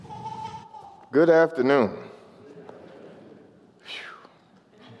Good afternoon.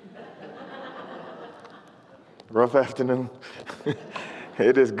 Rough afternoon.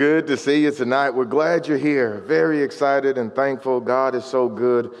 It is good to see you tonight. We're glad you're here. Very excited and thankful. God is so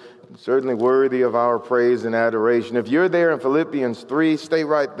good. Certainly worthy of our praise and adoration. If you're there in Philippians 3, stay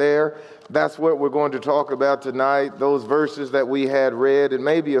right there. That's what we're going to talk about tonight. Those verses that we had read, and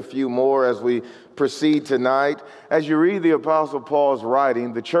maybe a few more as we proceed tonight. As you read the Apostle Paul's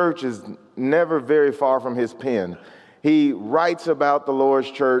writing, the church is never very far from his pen. He writes about the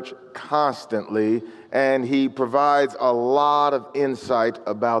Lord's church constantly, and he provides a lot of insight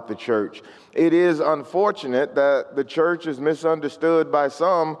about the church. It is unfortunate that the church is misunderstood by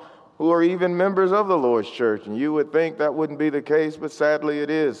some who are even members of the Lord's church, and you would think that wouldn't be the case, but sadly it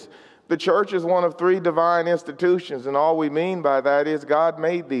is. The church is one of three divine institutions, and all we mean by that is God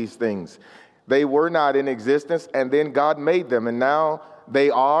made these things. They were not in existence, and then God made them, and now they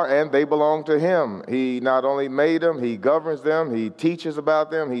are, and they belong to Him. He not only made them, He governs them, He teaches about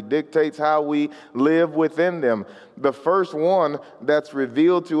them, He dictates how we live within them. The first one that's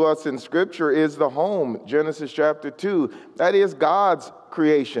revealed to us in Scripture is the home, Genesis chapter 2. That is God's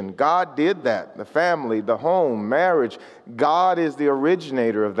creation. God did that. The family, the home, marriage. God is the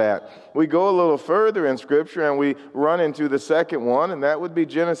originator of that. We go a little further in Scripture and we run into the second one, and that would be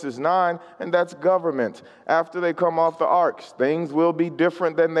Genesis 9, and that's government. After they come off the arks, things will be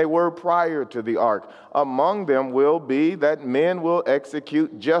different than they were prior to the ark. Among them will be that men will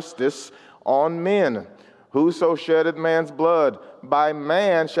execute justice on men. Whoso sheddeth man's blood, by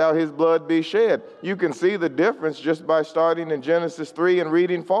man shall his blood be shed. You can see the difference just by starting in Genesis 3 and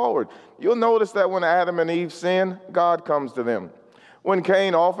reading forward. You'll notice that when Adam and Eve sin, God comes to them. When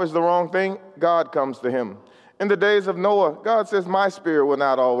Cain offers the wrong thing, God comes to him. In the days of Noah, God says, my spirit will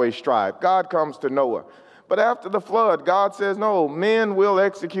not always strive. God comes to Noah. But after the flood, God says, no, men will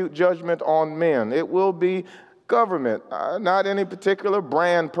execute judgment on men. It will be government, not any particular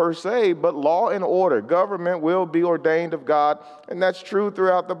brand per se, but law and order. Government will be ordained of God, and that's true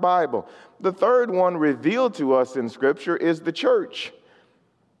throughout the Bible. The third one revealed to us in Scripture is the church.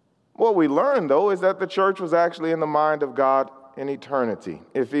 What we learn, though, is that the church was actually in the mind of God in eternity.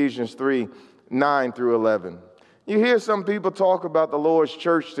 Ephesians 3, 9 through 11. You hear some people talk about the Lord's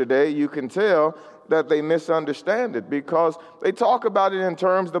church today, you can tell that they misunderstand it because they talk about it in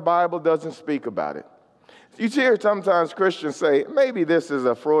terms the Bible doesn't speak about it. You hear sometimes Christians say, maybe this is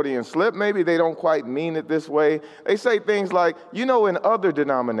a Freudian slip, maybe they don't quite mean it this way. They say things like, in other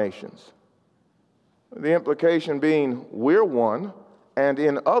denominations. The implication being, we're one, and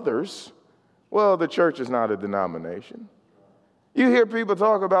in others, well, the church is not a denomination. You hear people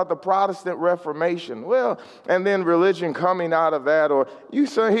talk about the Protestant Reformation, and then religion coming out of that, or you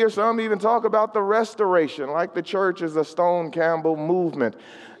hear some even talk about the Restoration, like the church is a Stone Campbell movement.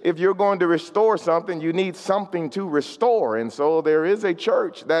 If you're going to restore something, you need something to restore. And so there is a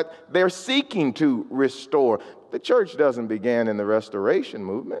church that they're seeking to restore. The church doesn't begin in the Restoration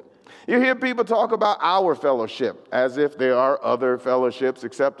movement. You hear people talk about our fellowship as if there are other fellowships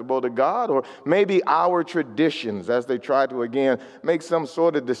acceptable to God, or maybe our traditions as they try to, again, make some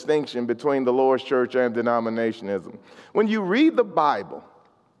sort of distinction between the Lord's church and denominationism. When you read the Bible,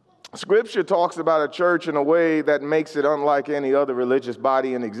 Scripture talks about a church in a way that makes it unlike any other religious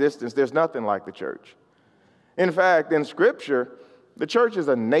body in existence. There's nothing like the church. In fact, in Scripture, the church is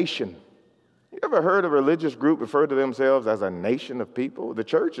a nation. You ever heard a religious group refer to themselves as a nation of people? The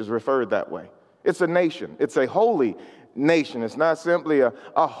church is referred that way. It's a nation. It's a holy nation. It's not simply a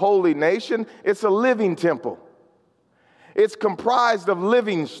holy nation. It's a living temple. It's comprised of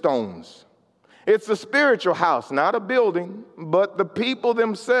living stones. It's a spiritual house, not a building, but the people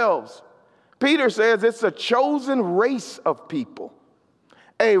themselves. Peter says it's a chosen race of people,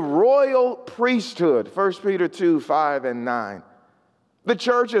 a royal priesthood, 1 Peter 2, 5 and 9. The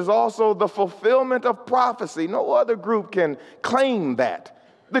church is also the fulfillment of prophecy. No other group can claim that.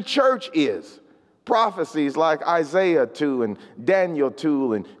 The church is. Prophecies like Isaiah 2 and Daniel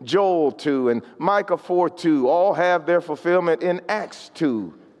 2 and Joel 2 and Micah 4:2 all have their fulfillment in Acts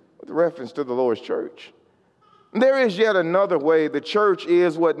 2. With reference to the Lord's church. There is yet another way the church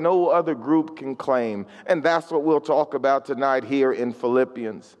is what no other group can claim, and that's what we'll talk about tonight here in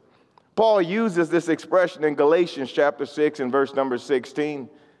Philippians. Paul uses this expression in Galatians chapter 6 and verse number 16.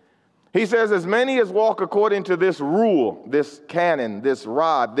 He says, as many as walk according to this rule, this canon, this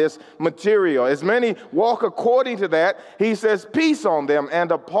rod, this material, as many walk according to that, he says, peace on them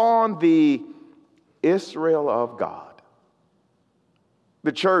and upon the Israel of God.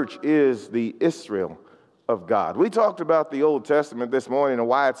 The church is the Israel of God. We talked about the Old Testament this morning and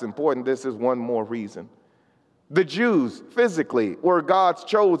why it's important. This is one more reason. The Jews, physically, were God's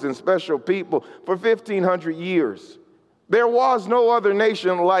chosen special people for 1,500 years. There was no other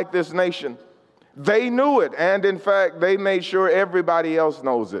nation like this nation. They knew it, and in fact, they made sure everybody else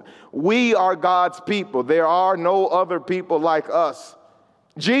knows it. We are God's people. There are no other people like us.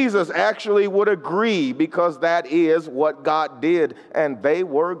 Jesus actually would agree because that is what God did, and they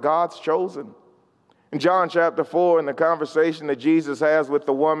were God's chosen. In John chapter 4, in the conversation that Jesus has with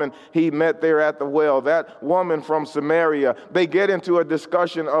the woman he met there at the well, that woman from Samaria, they get into a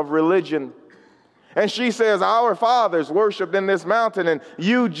discussion of religion. And she says, our fathers worshiped in this mountain, and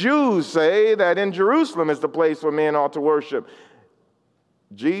you Jews say that in Jerusalem is the place where men ought to worship.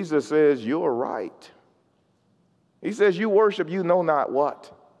 Jesus says, you're right. He says, you worship you know not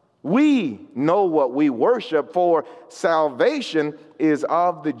what. We know what we worship, for salvation is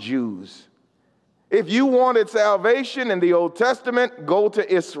of the Jews. If you wanted salvation in the Old Testament, go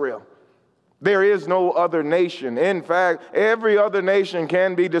to Israel. There is no other nation. In fact, every other nation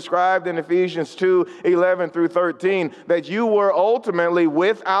can be described in Ephesians 2:11-13, that you were ultimately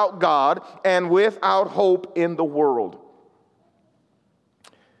without God and without hope in the world.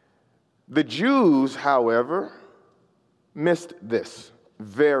 The Jews, however, missed this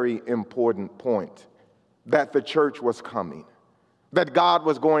very important point, that the church was coming, that God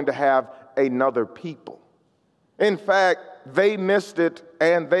was going to have another people. In fact, they missed it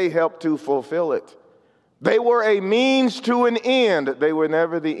and they helped to fulfill it. They were a means to an end. They were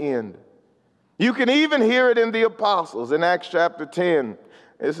never the end. You can even hear it in the apostles in Acts chapter 10.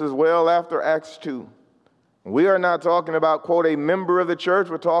 This is well after Acts 2. We are not talking about, quote, a member of the church.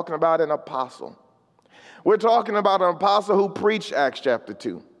 We're talking about an apostle. We're talking about an apostle who preached Acts chapter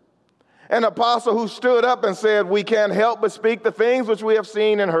 2. An apostle who stood up and said, we can't help but speak the things which we have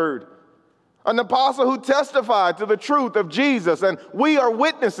seen and heard. An apostle who testified to the truth of Jesus, and we are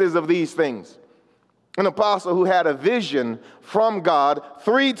witnesses of these things. An apostle who had a vision from God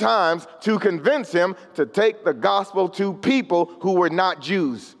 3 times to convince him to take the gospel to people who were not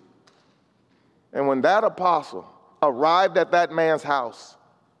Jews. And when that apostle arrived at that man's house,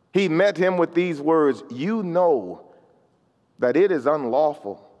 he met him with these words, you know that it is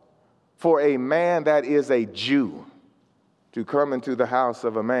unlawful for a man that is a Jew to come into the house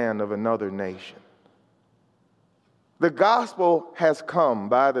of a man of another nation. The gospel has come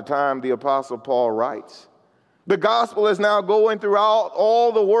by the time the Apostle Paul writes. The gospel is now going throughout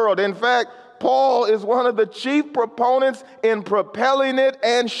all the world. In fact, Paul is one of the chief proponents in propelling it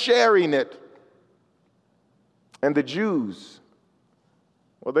and sharing it. And the Jews,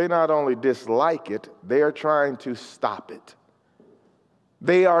 well, they not only dislike it, they are trying to stop it.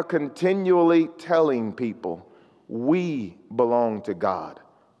 They are continually telling people, we belong to God.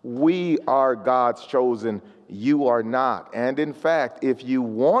 We are God's chosen. You are not. And in fact, if you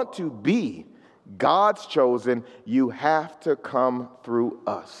want to be God's chosen, you have to come through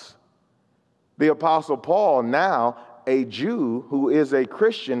us. The Apostle Paul, now a Jew who is a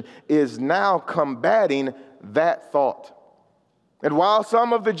Christian, is now combating that thought. And while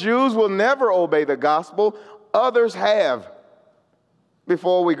some of the Jews will never obey the gospel, others have.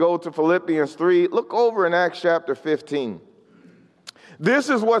 Before we go to Philippians 3, look over in Acts chapter 15. This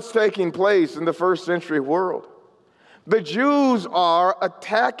is what's taking place in the first century world. The Jews are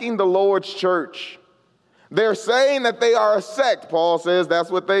attacking the Lord's church. They're saying that they are a sect. Paul says that's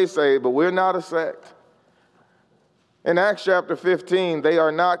what they say, but we're not a sect. In Acts chapter 15, they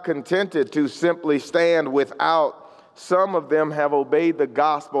are not contented to simply stand without. Some of them have obeyed the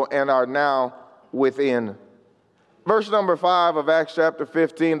gospel and are now within. Verse number 5 of Acts chapter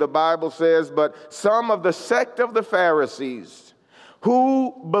 15, the Bible says, but some of the sect of the Pharisees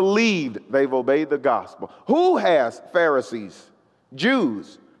who believed, they've obeyed the gospel. Who has Pharisees?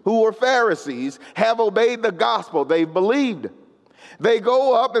 Jews who were Pharisees have obeyed the gospel. They've believed. They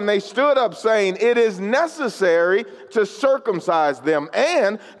go up and they stood up saying, it is necessary to circumcise them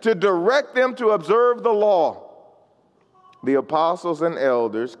and to direct them to observe the law. The apostles and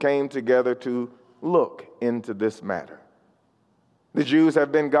elders came together to look into this matter. The Jews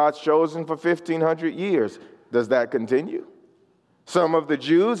have been God's chosen for 1,500 years. Does that continue? Some of the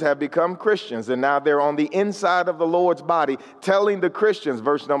Jews have become Christians, and now they're on the inside of the Lord's body, telling the Christians,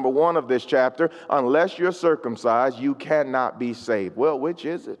 verse number 1 of this chapter, unless you're circumcised, you cannot be saved. Well, which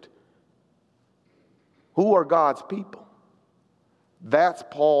is it? Who are God's people? That's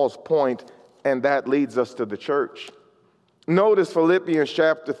Paul's point, and that leads us to the church. Notice Philippians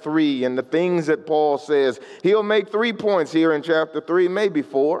chapter 3 and the things that Paul says. He'll make 3 points here in chapter 3, maybe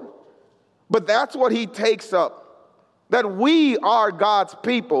 4. But that's what he takes up. That we are God's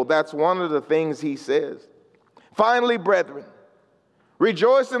people. That's one of the things he says. Finally, brethren,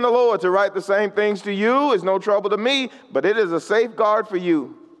 Rejoice in the Lord. To write the same things to you is no trouble to me, but it is a safeguard for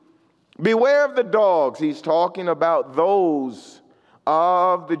you. Beware of the dogs. He's talking about those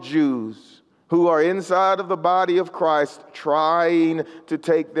of the Jews who are inside of the body of Christ trying to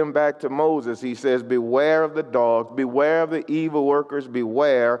take them back to Moses. He says, beware of the dogs, beware of the evil workers,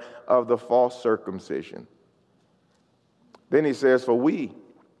 beware of the false circumcision. Then he says, for we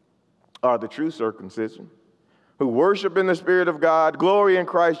are the true circumcision, who worship in the Spirit of God, glory in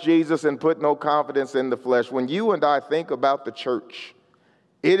Christ Jesus, and put no confidence in the flesh. When you and I think about the church,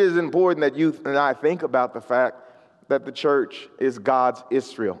 it is important that you and I think about the fact that the church is God's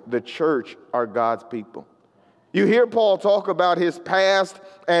Israel. The church are God's people. You hear Paul talk about his past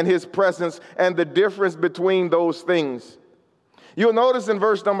and his presence and the difference between those things. You'll notice in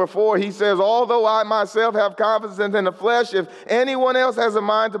verse number 4, he says, although I myself have confidence in the flesh, if anyone else has a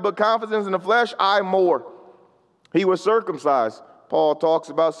mind to put confidence in the flesh, I more. He was circumcised. Paul talks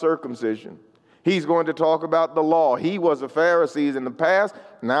about circumcision. He's going to talk about the law. He was a Pharisee in the past.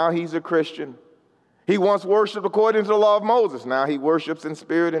 Now he's a Christian. He once worshiped according to the law of Moses. Now he worships in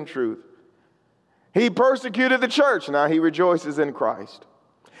spirit and truth. He persecuted the church. Now he rejoices in Christ.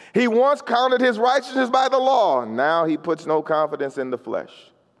 He once counted his righteousness by the law. Now he puts no confidence in the flesh.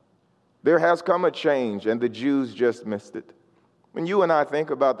 There has come a change, and the Jews just missed it. When you and I think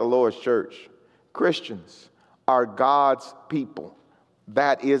about the Lord's church, Christians are God's people.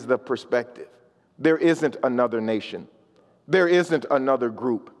 That is the perspective. There isn't another nation. There isn't another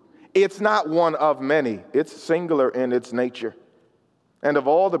group. It's not one of many. It's singular in its nature. And of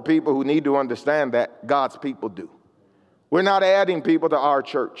all the people who need to understand that, God's people do. We're not adding people to our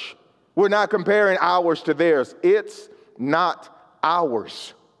church. We're not comparing ours to theirs. It's not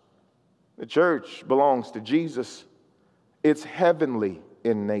ours. The church belongs to Jesus. It's heavenly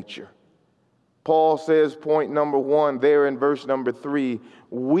in nature. Paul says, point number 1 there in verse number 3,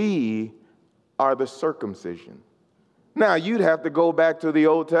 we are the circumcision. Now, you'd have to go back to the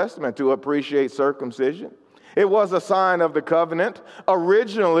Old Testament to appreciate circumcision. It was a sign of the covenant.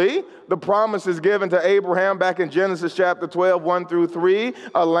 Originally, the promise is given to Abraham back in Genesis chapter 12, 1 through 3,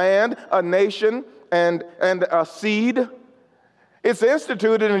 a land, a nation, and a seed. It's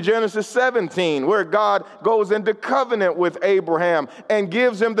instituted in Genesis 17, where God goes into covenant with Abraham and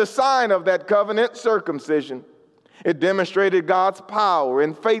gives him the sign of that covenant, circumcision. It demonstrated God's power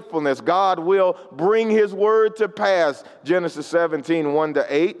and faithfulness. God will bring his word to pass, Genesis 17, 1 to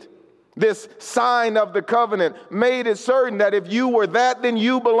 8. This sign of the covenant made it certain that if you were that, then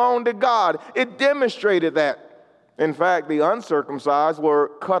you belonged to God. It demonstrated that. In fact, the uncircumcised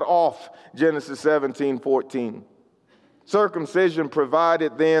were cut off, Genesis 17, 14. Circumcision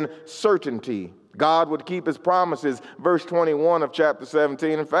provided then certainty. God would keep his promises, verse 21 of chapter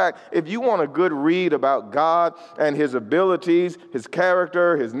 17. In fact, if you want a good read about God and his abilities, his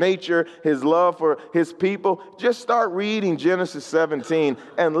character, his nature, his love for his people, just start reading Genesis 17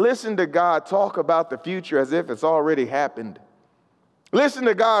 and listen to God talk about the future as if it's already happened. Listen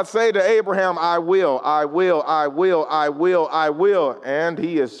to God say to Abraham, I will, I will, I will, I will, I will. And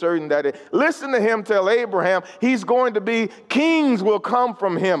he is certain that it. Listen to him tell Abraham he's going to be, kings will come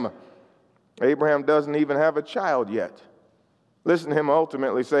from him. Abraham doesn't even have a child yet. Listen to him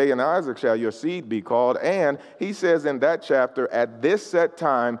ultimately say, in Isaac shall your seed be called. And he says in that chapter, at this set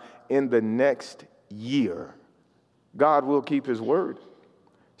time in the next year, God will keep his word.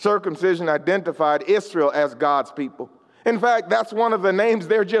 Circumcision identified Israel as God's people. In fact, that's one of the names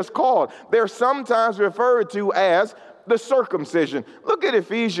they're just called. They're sometimes referred to as the circumcision. Look at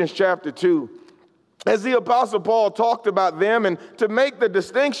Ephesians chapter 2. As the Apostle Paul talked about them and to make the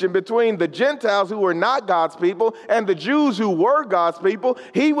distinction between the Gentiles who were not God's people and the Jews who were God's people,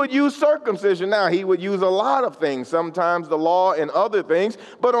 he would use circumcision. Now, he would use a lot of things, sometimes the law and other things.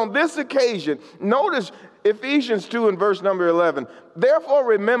 But on this occasion, notice Ephesians 2 and verse number 11. Therefore,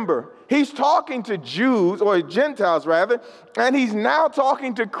 remember, he's talking to Jews, or Gentiles rather, and he's now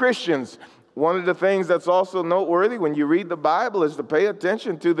talking to Christians. One of the things that's also noteworthy when you read the Bible is to pay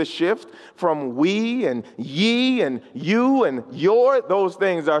attention to the shift from we and ye and you and your. Those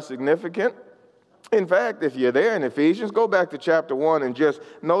things are significant. In fact, if you're there in Ephesians, go back to chapter 1 and just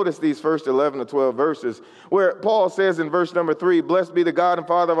notice these first 11 to 12 verses where Paul says in verse number 3, blessed be the God and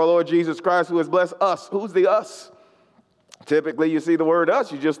Father of our Lord Jesus Christ who has blessed us. Who's the us? Typically, you see the word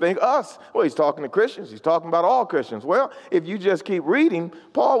us, you just think us. Well, he's talking to Christians. He's talking about all Christians. Well, if you just keep reading,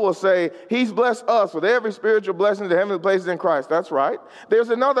 Paul will say, he's blessed us with every spiritual blessing in the heavenly places in Christ. That's right. There's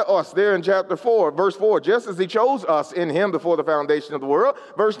another us there in chapter 4, verse 4. Just as he chose us in him before the foundation of the world.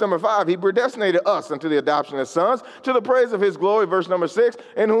 Verse number 5, he predestinated us unto the adoption as sons, to the praise of his glory. Verse number 6,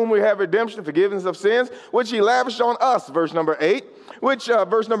 in whom we have redemption, forgiveness of sins, which he lavished on us. Verse number 8. which,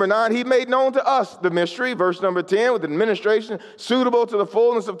 verse number 9, he made known to us the mystery. Verse number 10, with administration suitable to the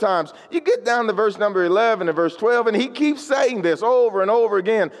fullness of times. You get down to verse number 11 and verse 12, and he keeps saying this over and over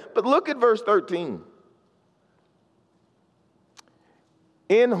again. But look at verse 13.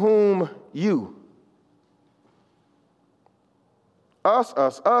 In whom you, us,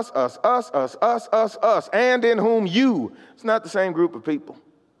 and in whom you. It's not the same group of people.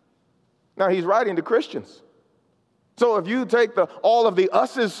 Now, he's writing to Christians. So if you take all of the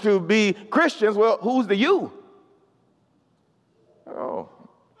us's to be Christians, well, who's the you? Oh,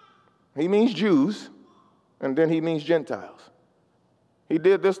 he means Jews, and then he means Gentiles. He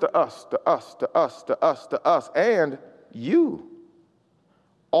did this to us, and you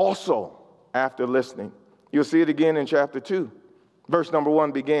also after listening. You'll see it again in chapter 2. Verse number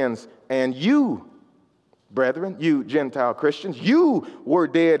 1 begins, and you, brethren, you Gentile Christians, you were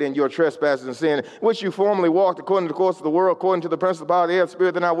dead in your trespasses and sin, which you formerly walked according to the course of the world, according to the principle of the power of the air, the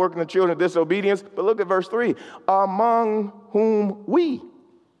spirit that now working the children of disobedience. But look at verse 3. Among whom we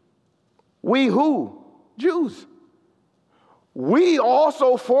who? Jews. We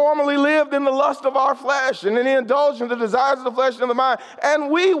also formerly lived in the lust of our flesh and in the indulgence of the desires of the flesh and of the mind.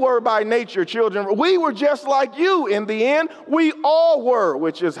 And we were by nature children. We were just like you. In the end, we all were,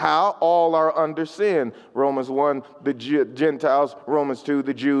 which is how all are under sin. Romans 1, the Gentiles. Romans 2,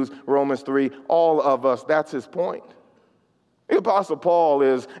 the Jews. Romans 3, all of us. That's his point. The Apostle Paul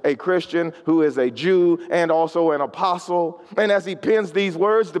is a Christian who is a Jew and also an apostle. And as he pens these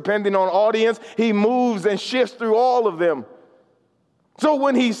words, depending on audience, he moves and shifts through all of them. So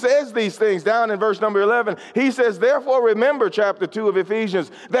when he says these things down in verse number 11, he says, therefore remember, chapter 2 of Ephesians,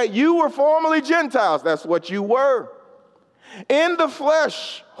 that you were formerly Gentiles. That's what you were. In the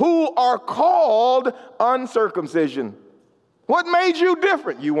flesh, who are called uncircumcision. What made you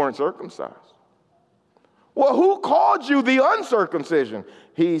different? You weren't circumcised. Well, who called you the uncircumcision?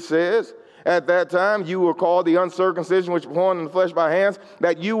 He says, at that time, you were called the uncircumcision, which was born in the flesh by hands,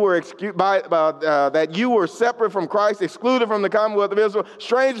 that you were that you were separate from Christ, excluded from the commonwealth of Israel,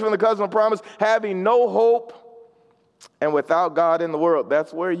 strangers from the covenant of promise, having no hope, and without God in the world.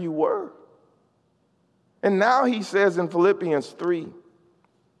 That's where you were. And now he says in Philippians 3,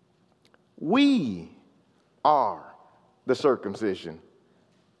 we are the circumcision.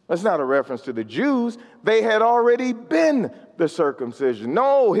 That's not a reference to the Jews. They had already been the circumcision.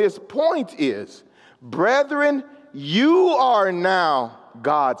 No, his point is, brethren, you are now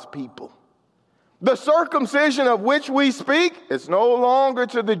God's people. The circumcision of which we speak, it's no longer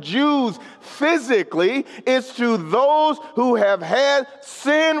to the Jews physically. It's to those who have had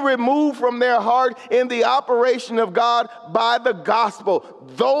sin removed from their heart in the operation of God by the gospel.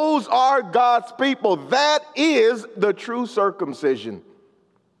 Those are God's people. That is the true circumcision.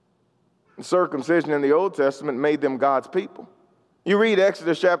 Circumcision in the Old Testament made them God's people. You read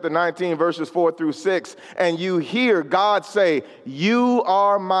Exodus chapter 19, verses 4 through 6, and you hear God say, you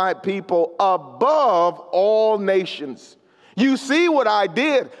are my people above all nations. You see what I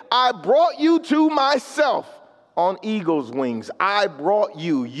did? I brought you to myself on eagle's wings. I brought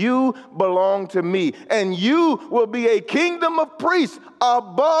you. You belong to me. And you will be a kingdom of priests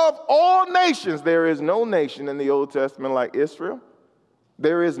above all nations. There is no nation in the Old Testament like Israel.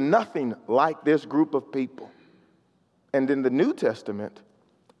 There is nothing like this group of people. And in the New Testament,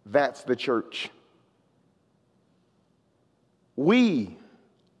 that's the church. We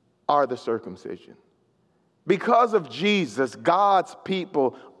are the circumcision. Because of Jesus, God's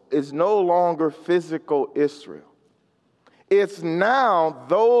people is no longer physical Israel. It's now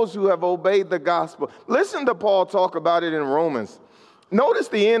those who have obeyed the gospel. Listen to Paul talk about it in Romans. Notice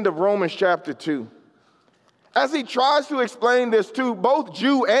the end of Romans chapter 2. As he tries to explain this to both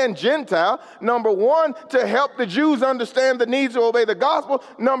Jew and Gentile, number one, to help the Jews understand the need to obey the gospel.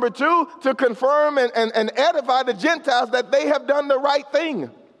 Number two, to confirm and edify the Gentiles that they have done the right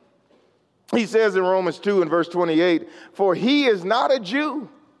thing. He says in Romans 2 and verse 28, for he is not a Jew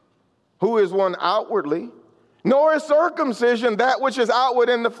who is one outwardly, nor is circumcision that which is outward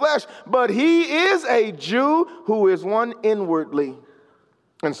in the flesh, but he is a Jew who is one inwardly.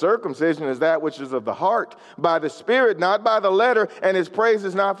 And circumcision is that which is of the heart, by the Spirit, not by the letter, and his praise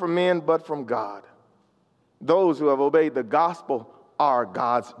is not from men, but from God. Those who have obeyed the gospel are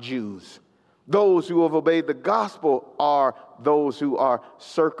God's Jews. Those who have obeyed the gospel are those who are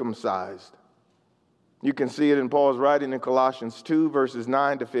circumcised. You can see it in Paul's writing in Colossians 2, verses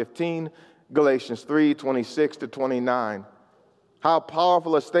 9 to 15, Galatians 3, 26 to 29. How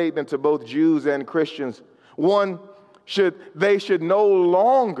powerful a statement to both Jews and Christians. One, they should no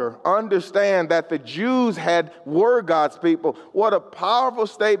longer understand that the Jews were God's people. What a powerful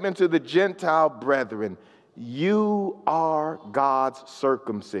statement to the Gentile brethren. You are God's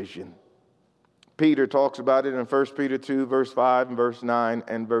circumcision. Peter talks about it in 1 Peter 2, verse 5 and verse 9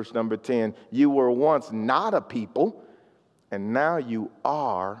 and verse number 10. You were once not a people, and now you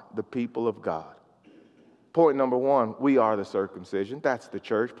are the people of God. Point number one, we are the circumcision. That's the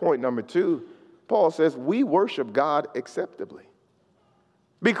church. Point number two, Paul says we worship God acceptably.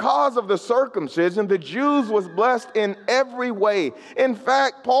 Because of the circumcision, the Jews was blessed in every way. In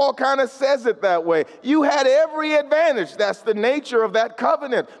fact, Paul kind of says it that way. You had every advantage. That's the nature of that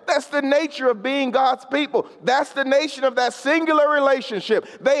covenant. That's the nature of being God's people. That's the nation of that singular relationship.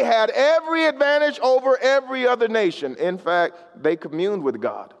 They had every advantage over every other nation. In fact, they communed with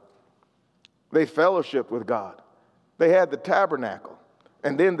God. They fellowshiped with God. They had the tabernacle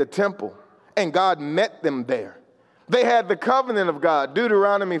and then the temple, and God met them there. They had the covenant of God,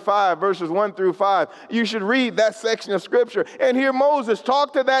 Deuteronomy 5, verses 1 through 5. You should read that section of Scripture and hear Moses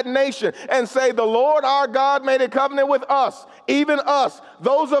talk to that nation and say, the Lord our God made a covenant with us, even us,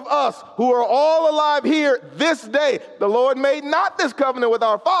 those of us who are all alive here this day. The Lord made not this covenant with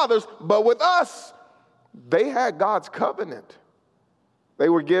our fathers, but with us. They had God's covenant. They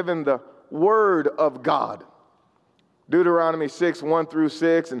were given the word of God. Deuteronomy 6, 1 through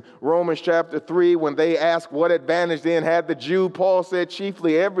 6, and Romans chapter 3, when they asked what advantage then had the Jew, Paul said,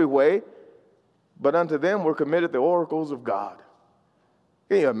 chiefly every way, but unto them were committed the oracles of God.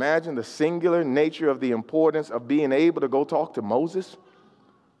 Can you imagine the singular nature of the importance of being able to go talk to Moses,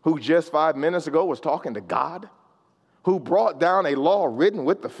 who just 5 minutes ago was talking to God, who brought down a law written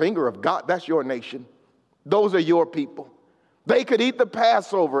with the finger of God? That's your nation. Those are your people. They could eat the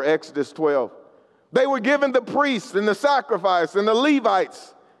Passover, Exodus 12. They were given the priests and the sacrifice and the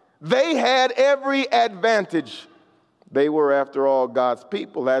Levites. They had every advantage. They were, after all, God's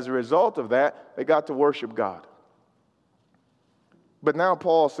people. As a result of that, they got to worship God. But now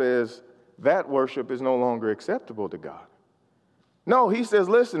Paul says that worship is no longer acceptable to God. No, he says,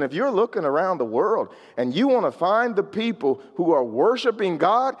 listen, if you're looking around the world and you want to find the people who are worshiping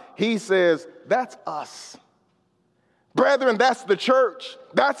God, he says, that's us. Brethren, that's the church.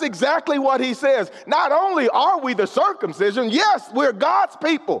 That's exactly what he says. Not only are we the circumcision, yes, we're God's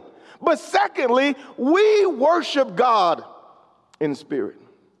people, but secondly, we worship God in spirit.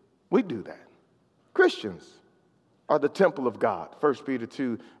 We do that. Christians are the temple of God. 1 Peter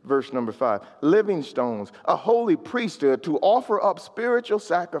 2, verse number 5. Living stones, a holy priesthood to offer up spiritual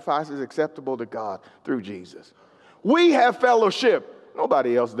sacrifices acceptable to God through Jesus. We have fellowship.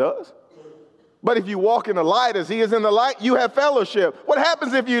 Nobody else does. But if you walk in the light as he is in the light, you have fellowship. What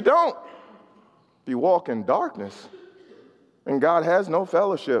happens if you don't? If you walk in darkness, and God has no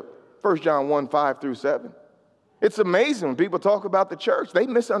fellowship. 1 John 1, 5 through 7. It's amazing when people talk about the church, they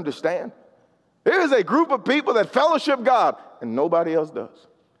misunderstand. There is a group of people that fellowship God, and nobody else does.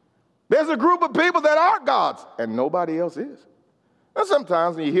 There's a group of people that are God's, and nobody else is. And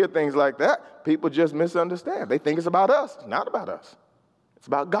sometimes when you hear things like that, people just misunderstand. They think it's about us. It's not about us. It's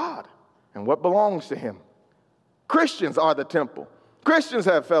about God and what belongs to him. Christians are the temple. Christians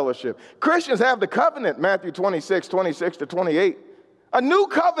have fellowship. Christians have the covenant, Matthew 26, 26 to 28. A new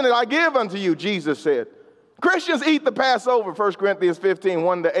covenant I give unto you, Jesus said. Christians eat the Passover, 1 Corinthians 15,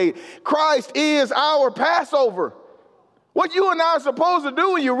 1 to 8. Christ is our Passover. What you and I are supposed to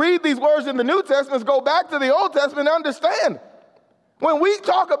do when you read these words in the New Testament is go back to the Old Testament and understand. When we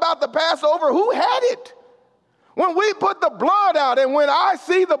talk about the Passover, who had it? When we put the blood out, and when I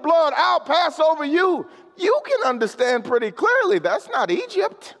see the blood, I'll pass over you. You can understand pretty clearly that's not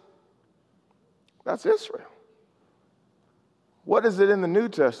Egypt. That's Israel. What is it in the New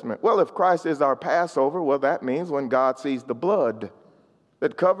Testament? Well, if Christ is our Passover, well, that means when God sees the blood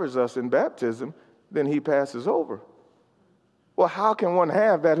that covers us in baptism, then he passes over. Well, how can one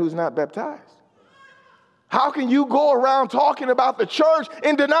have that who's not baptized? How can you go around talking about the church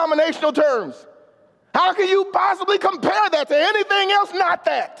in denominational terms? How can you possibly compare that to anything else not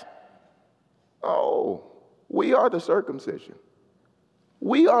that? Oh, we are the circumcision.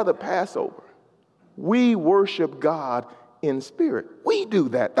 We are the Passover. We worship God in spirit. We do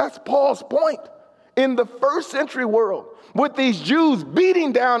that. That's Paul's point. In the first century world, with these Jews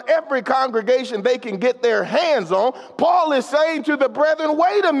beating down every congregation they can get their hands on, Paul is saying to the brethren,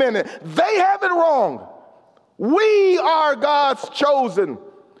 wait a minute, they have it wrong. We are God's chosen.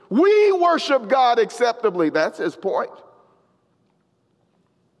 We worship God acceptably. That's his point.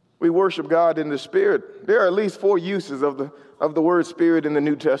 We worship God in the Spirit. There are at least 4 uses of the word Spirit in the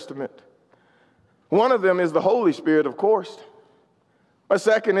New Testament. One of them is the Holy Spirit, of course. A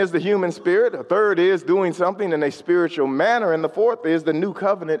second is the human spirit. A third is doing something in a spiritual manner. And the fourth is the new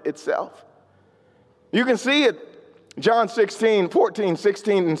covenant itself. You can see it John 14,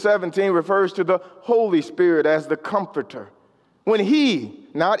 16, and 17 refers to the Holy Spirit as the Comforter. When he,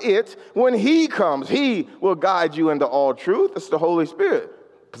 not it, when he comes, he will guide you into all truth. It's the Holy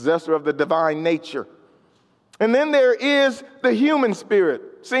Spirit, possessor of the divine nature. And then there is the human spirit,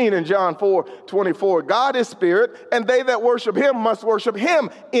 seen in John 4:24. God is spirit, and they that worship him must worship him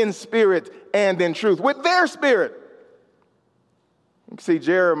in spirit and in truth, with their spirit. You can see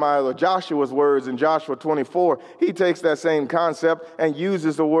Jeremiah or Joshua's words in Joshua 24. He takes that same concept and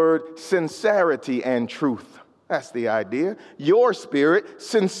uses the word sincerity and truth. That's the idea. Your spirit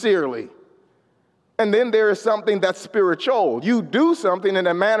sincerely. And then there is something that's spiritual. You do something in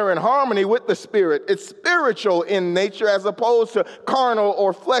a manner in harmony with the Spirit. It's spiritual in nature as opposed to carnal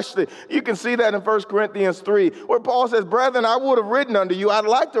or fleshly. You can see that in 1 Corinthians 3, where Paul says, brethren, I would have written unto you. I'd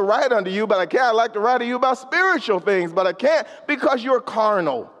like to write unto you, but I can't. I'd like to write to you about spiritual things, but I can't because you're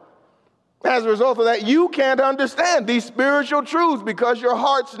carnal. As a result of that, you can't understand these spiritual truths because your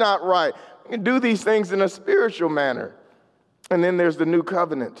heart's not right. You can do these things in a spiritual manner. And then there's the new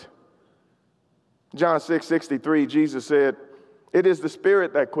covenant. John 6:63, Jesus said, it is the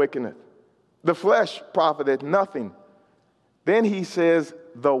spirit that quickeneth. The flesh profiteth nothing. Then he says,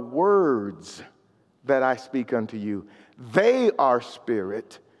 the words that I speak unto you, they are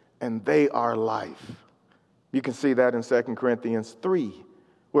spirit and they are life. You can see that in 2 Corinthians 3,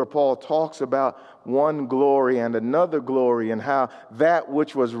 where Paul talks about one glory and another glory and how that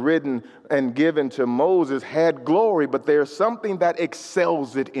which was written and given to Moses had glory, but there's something that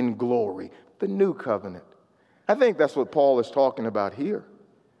excels it in glory. The new covenant. I think that's what Paul is talking about here.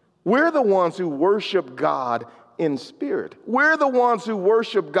 We're the ones who worship God in spirit. We're the ones who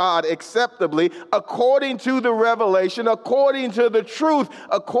worship God acceptably according to the revelation, according to the truth,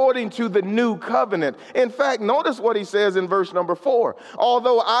 according to the new covenant. In fact, notice what he says in verse number 4.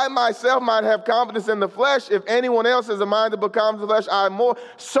 Although I myself might have confidence in the flesh, if anyone else has a mind to become the flesh, I am more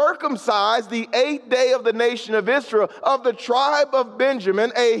circumcised the 8th day of the nation of Israel, of the tribe of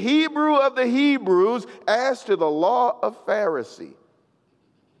Benjamin, a Hebrew of the Hebrews, as to the law of Pharisee.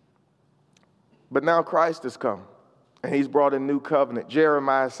 But now Christ has come, and he's brought a new covenant.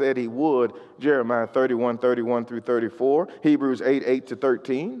 Jeremiah said he would. Jeremiah 31 through 34. Hebrews 8 to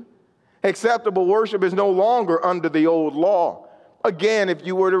 13. Acceptable worship is no longer under the old law. Again, if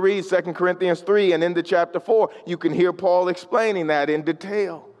you were to read 2 Corinthians 3 and into chapter 4, you can hear Paul explaining that in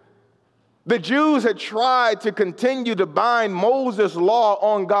detail. The Jews had tried to continue to bind Moses' law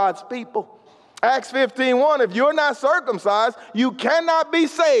on God's people. Acts 15:1, if you're not circumcised, you cannot be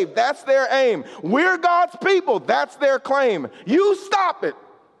saved. That's their aim. We're God's people. That's their claim. You stop it.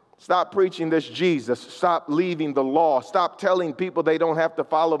 Stop preaching this Jesus. Stop leaving the law. Stop telling people they don't have to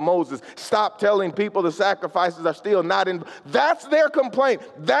follow Moses. Stop telling people the sacrifices are still not in. That's their complaint.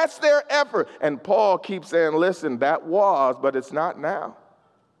 That's their effort. And Paul keeps saying, listen, that was, but it's not now.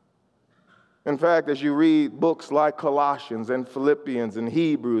 In fact, as you read books like Colossians and Philippians and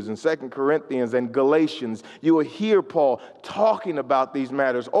Hebrews and 2 Corinthians and Galatians, you will hear Paul talking about these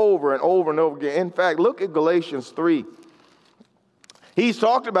matters over and over and over again. In fact, look at Galatians 3. He's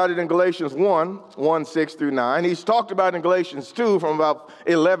talked about it in Galatians 1, 6 through 9. He's talked about it in Galatians 2 from about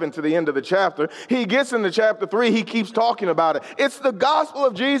 11 to the end of the chapter. He gets into chapter 3, he keeps talking about it. It's the gospel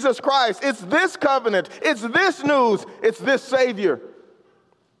of Jesus Christ. It's this covenant. It's this news. It's this Savior.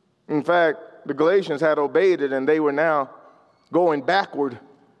 In fact, the Galatians had obeyed it, and they were now going backward.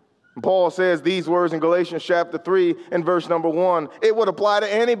 And Paul says these words in Galatians chapter 3 and verse number 1. It would apply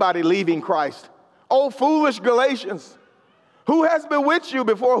to anybody leaving Christ. Oh, foolish Galatians, who has bewitched you,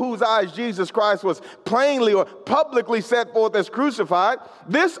 before whose eyes Jesus Christ was plainly or publicly set forth as crucified?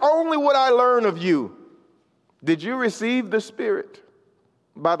 This only would I learn of you. Did you receive the Spirit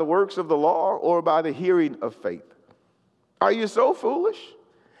by the works of the law or by the hearing of faith? Are you so foolish?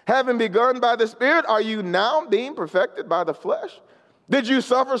 Having begun by the Spirit, are you now being perfected by the flesh? Did you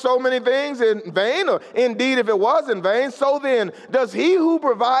suffer so many things in vain? Or indeed, if it was in vain, so then does he who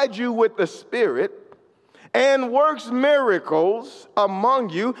provides you with the Spirit and works miracles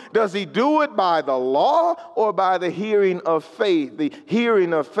among you, does he do it by the law or by the hearing of faith? The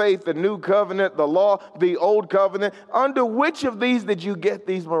hearing of faith, the new covenant, the law, the old covenant. Under which of these did you get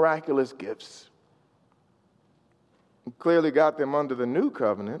these miraculous gifts? You clearly got them under the new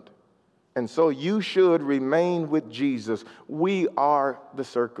covenant, and so you should remain with Jesus. We are the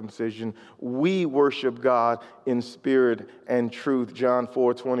circumcision. We worship God in spirit and truth. John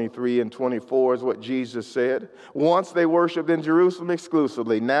 4:23 and 24 is what Jesus said. Once they worshiped in Jerusalem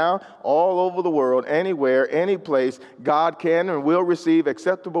exclusively. Now, all over the world, anywhere, any place, God can and will receive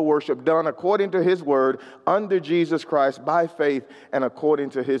acceptable worship done according to his word, under Jesus Christ, by faith, and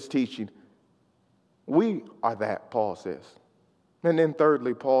according to his teaching. We are that, Paul says. And then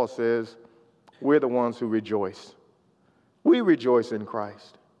thirdly, Paul says, we're the ones who rejoice. We rejoice in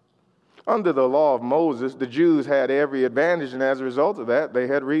Christ. Under the law of Moses, the Jews had every advantage, and as a result of that, they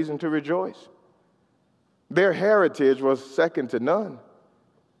had reason to rejoice. Their heritage was second to none.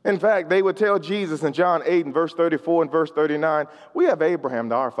 In fact, they would tell Jesus in John 8 and verse 34 and verse 39, we have Abraham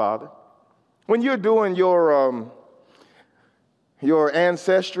to our father. When you're doing your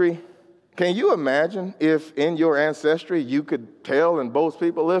ancestry, can you imagine if in your ancestry you could tell and boast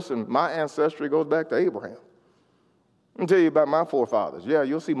people, listen, my ancestry goes back to Abraham. I'll tell you about my forefathers. Yeah,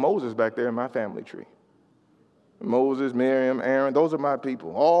 you'll see Moses back there in my family tree. Moses, Miriam, Aaron, those are my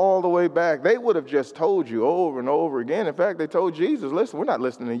people. All the way back. They would have just told you over and over again. In fact, they told Jesus, listen, we're not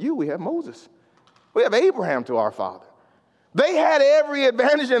listening to you. We have Moses. We have Abraham to our father. They had every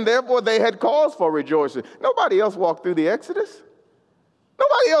advantage, and therefore they had cause for rejoicing. Nobody else walked through the Exodus.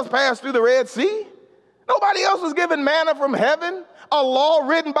 Nobody else passed through the Red Sea. Nobody else was given manna from heaven, a law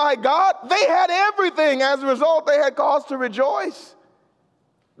written by God. They had everything. As a result, they had cause to rejoice.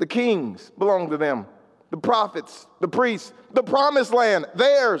 The kings belonged to them. The prophets, the priests, the promised land,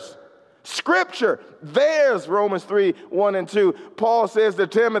 theirs. Scripture, theirs. Romans 3, 1 and 2. Paul says to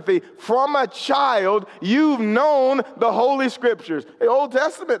Timothy, from a child, you've known the Holy Scriptures. The Old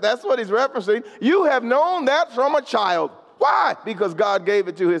Testament, that's what he's referencing. You have known that from a child. Why? Because God gave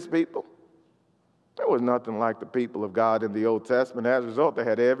it to his people. There was nothing like the people of God in the Old Testament. As a result, they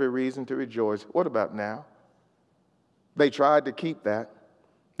had every reason to rejoice. What about now? They tried to keep that.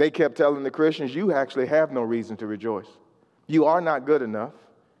 They kept telling the Christians, you actually have no reason to rejoice. You are not good enough.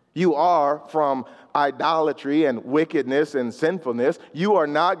 You are from idolatry and wickedness and sinfulness. You are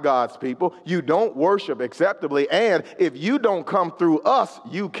not God's people. You don't worship acceptably. And if you don't come through us,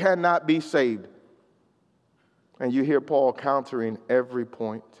 you cannot be saved. And you hear Paul countering every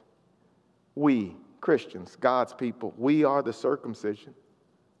point. We, Christians, God's people, we are the circumcision.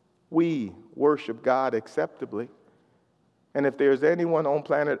 We worship God acceptably. And if there's anyone on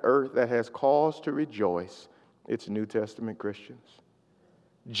planet Earth that has cause to rejoice, it's New Testament Christians.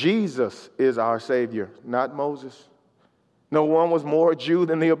 Jesus is our Savior, not Moses. No one was more Jew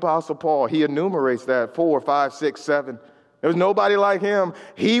than the Apostle Paul. He enumerates that 4, 5, 6, 7. There was nobody like him.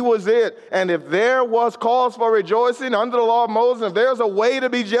 He was it. And if there was cause for rejoicing under the law of Moses, if there's a way to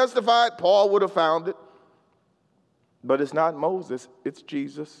be justified, Paul would have found it. But it's not Moses, it's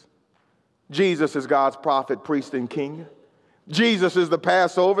Jesus. Jesus is God's prophet, priest, and king. Jesus is the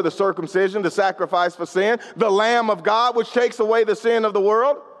Passover, the circumcision, the sacrifice for sin, the Lamb of God, which takes away the sin of the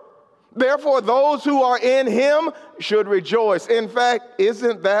world. Therefore, those who are in him should rejoice. In fact,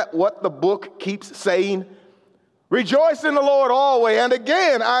 isn't that what the book keeps saying? Rejoice in the Lord always. And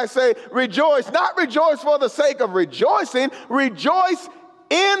again, I say rejoice, not rejoice for the sake of rejoicing. Rejoice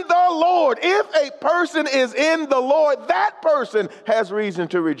in the Lord. If a person is in the Lord, that person has reason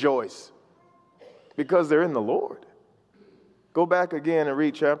to rejoice because they're in the Lord. Go back again and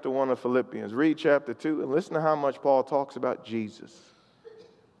read chapter 1 of Philippians. Read chapter 2 and listen to how much Paul talks about Jesus.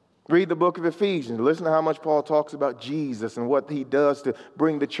 Read the book of Ephesians. Listen to how much Paul talks about Jesus and what he does to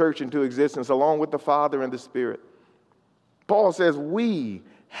bring the church into existence along with the Father and the Spirit. Paul says we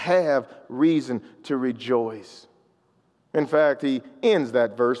have reason to rejoice. In fact, he ends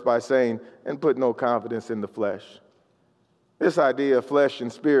that verse by saying, and put no confidence in the flesh. This idea of flesh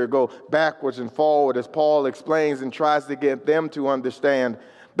and spirit go backwards and forward as Paul explains and tries to get them to understand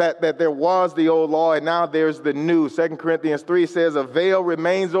that there was the old law and now there's the new. 2 Corinthians 3 says a veil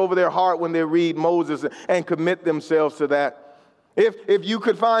remains over their heart when they read Moses and commit themselves to that. If you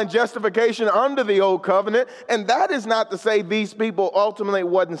could find justification under the old covenant, and that is not to say these people ultimately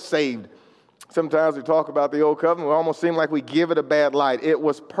wasn't saved. Sometimes we talk about the old covenant, we almost seem like we give it a bad light. It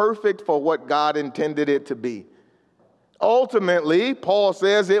was perfect for what God intended it to be. Ultimately, Paul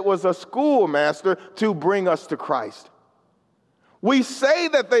says it was a schoolmaster to bring us to Christ. We say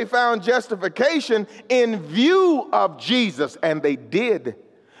that they found justification in view of Jesus, and they did.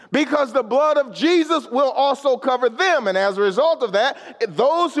 Because the blood of Jesus will also cover them. And as a result of that,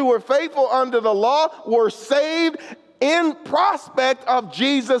 those who were faithful under the law were saved in prospect of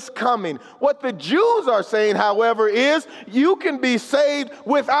Jesus coming. What the Jews are saying, however, is you can be saved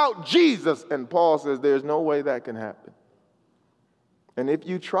without Jesus. And Paul says there's no way that can happen. And if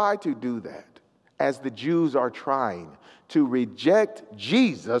you try to do that, as the Jews are trying to reject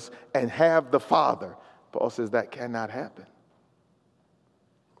Jesus and have the Father, Paul says that cannot happen.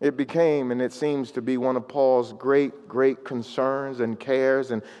 It became, and it seems to be one of Paul's great, great concerns and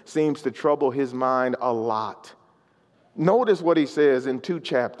cares and seems to trouble his mind a lot. Notice what he says in 2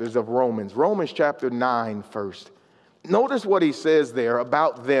 chapters of Romans. Romans chapter 9 first. Notice what he says there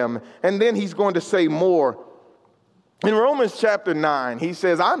about them, and then he's going to say more. In Romans chapter 9, he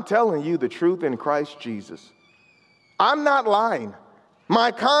says, I'm telling you the truth in Christ Jesus. I'm not lying.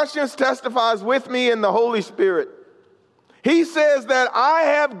 My conscience testifies with me in the Holy Spirit. He says that I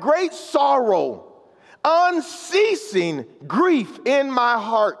have great sorrow, unceasing grief in my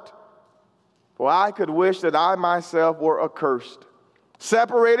heart. For I could wish that I myself were accursed,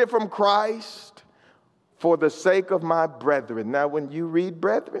 separated from Christ for the sake of my brethren. Now, when you read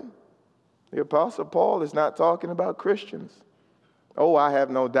brethren, the Apostle Paul is not talking about Christians. Oh, I have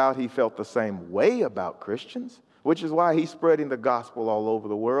no doubt he felt the same way about Christians, which is why he's spreading the gospel all over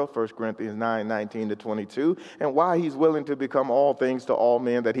the world, 1 Corinthians 9:19-22, and why he's willing to become all things to all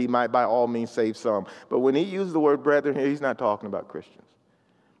men, that he might by all means save some. But when he uses the word brethren here, he's not talking about Christians.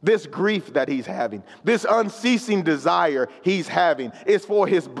 This grief that he's having, this unceasing desire he's having is for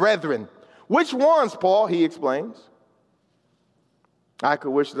his brethren. Which ones, Paul? He explains. I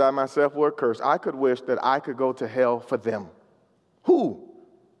could wish that I myself were accursed. I could wish that I could go to hell for them. Who?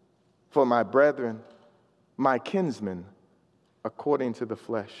 For my brethren, my kinsmen, according to the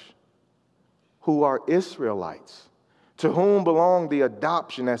flesh, who are Israelites, to whom belong the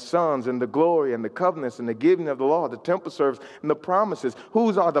adoption as sons and the glory and the covenants and the giving of the law, the temple service and the promises,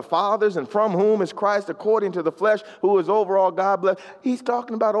 whose are the fathers and from whom is Christ according to the flesh, who is over all God blessed. He's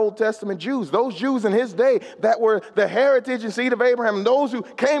talking about Old Testament Jews, those Jews in his day that were the heritage and seed of Abraham, and those who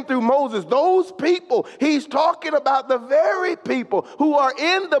came through Moses, those people. He's talking about the very people who are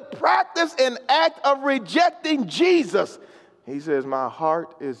in the practice and act of rejecting Jesus. He says, my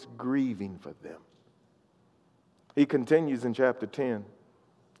heart is grieving for them. He continues in chapter 10,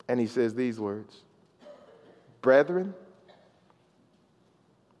 and he says these words, brethren,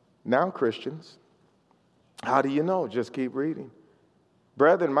 now Christians, how do you know? Just keep reading.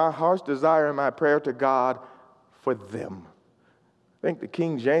 Brethren, my heart's desire and my prayer to God for them. I think the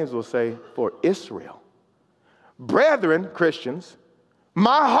King James will say for Israel. Brethren, Christians,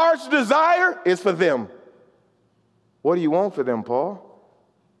 my heart's desire is for them. What do you want for them, Paul?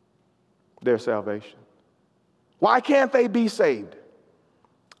 Their salvation. Why can't they be saved?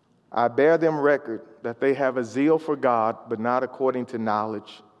 I bear them record that they have a zeal for God, but not according to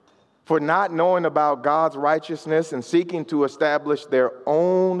knowledge. For not knowing about God's righteousness and seeking to establish their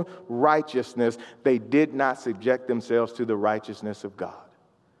own righteousness, they did not subject themselves to the righteousness of God.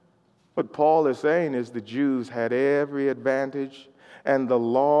 What Paul is saying is the Jews had every advantage, and the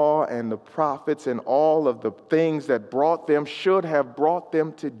law and the prophets and all of the things that brought them should have brought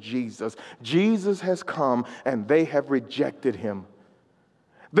them to Jesus. Jesus has come and they have rejected him.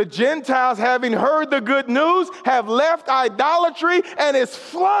 The Gentiles, having heard the good news, have left idolatry and is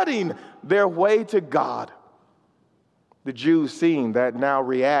flooding their way to God. The Jews, seeing that, now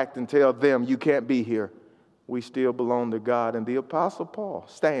react and tell them, you can't be here. We still belong to God. And the Apostle Paul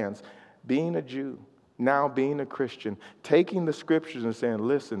stands, being a Jew, now being a Christian, taking the scriptures and saying,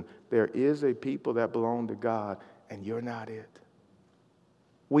 listen, there is a people that belong to God, and you're not it.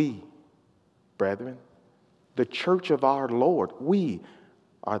 We, brethren, the church of our Lord, we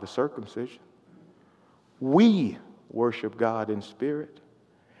are the circumcision. We worship God in spirit,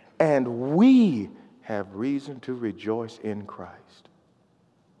 and we have reason to rejoice in Christ.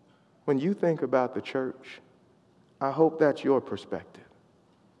 When you think about the church, I hope that's your perspective.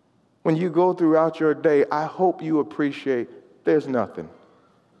 When you go throughout your day, I hope you appreciate there's nothing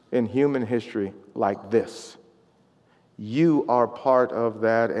in human history like this. You are part of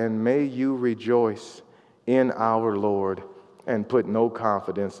that, and may you rejoice in our Lord and put no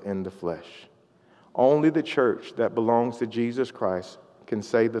confidence in the flesh. Only the church that belongs to Jesus Christ can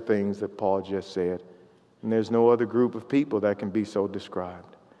say the things that Paul just said, and there's no other group of people that can be so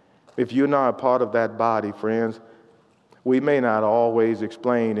described. If you're not a part of that body, friends, we may not always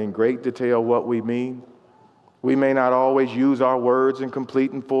explain in great detail what we mean. We may not always use our words in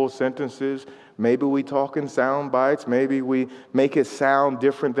complete and full sentences. Maybe we talk in sound bites. Maybe we make it sound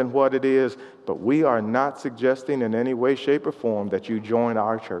different than what it is. But we are not suggesting in any way, shape, or form that you join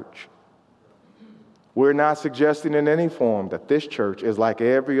our church. We're not suggesting in any form that this church is like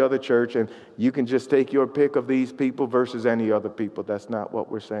every other church and you can just take your pick of these people versus any other people. That's not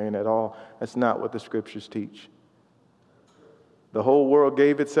what we're saying at all. That's not what the scriptures teach. The whole world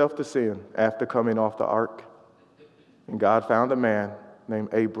gave itself to sin after coming off the ark. And God found a man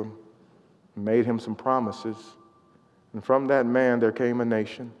named Abram and made him some promises. And from that man there came a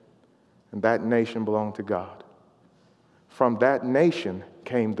nation, and that nation belonged to God. From that nation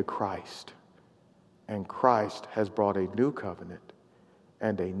came the Christ. And Christ has brought a new covenant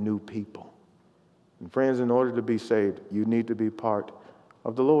and a new people. And friends, in order to be saved, you need to be part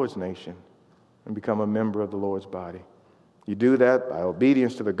of the Lord's nation and become a member of the Lord's body. You do that by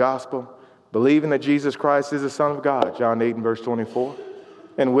obedience to the gospel, believing that Jesus Christ is the Son of God, John 8 and verse 24.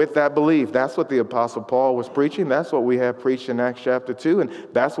 And with that belief, that's what the Apostle Paul was preaching. That's what we have preached in Acts chapter 2. And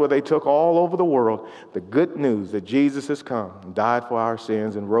that's what they took all over the world. The good news that Jesus has come and died for our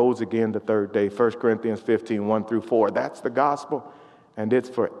sins and rose again the third day. 1 Corinthians 15, 1 through 4. That's the gospel. And it's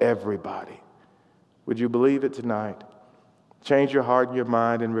for everybody. Would you believe it tonight? Change your heart and your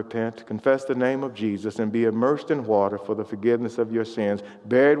mind and repent. Confess the name of Jesus and be immersed in water for the forgiveness of your sins,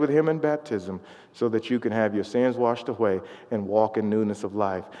 buried with him in baptism, so that you can have your sins washed away and walk in newness of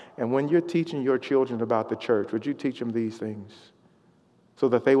life. And when you're teaching your children about the church, would you teach them these things so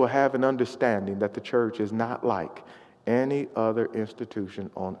that they will have an understanding that the church is not like any other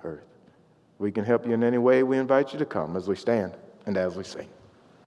institution on earth? We can help you in any way. We invite you to come as we stand and as we sing.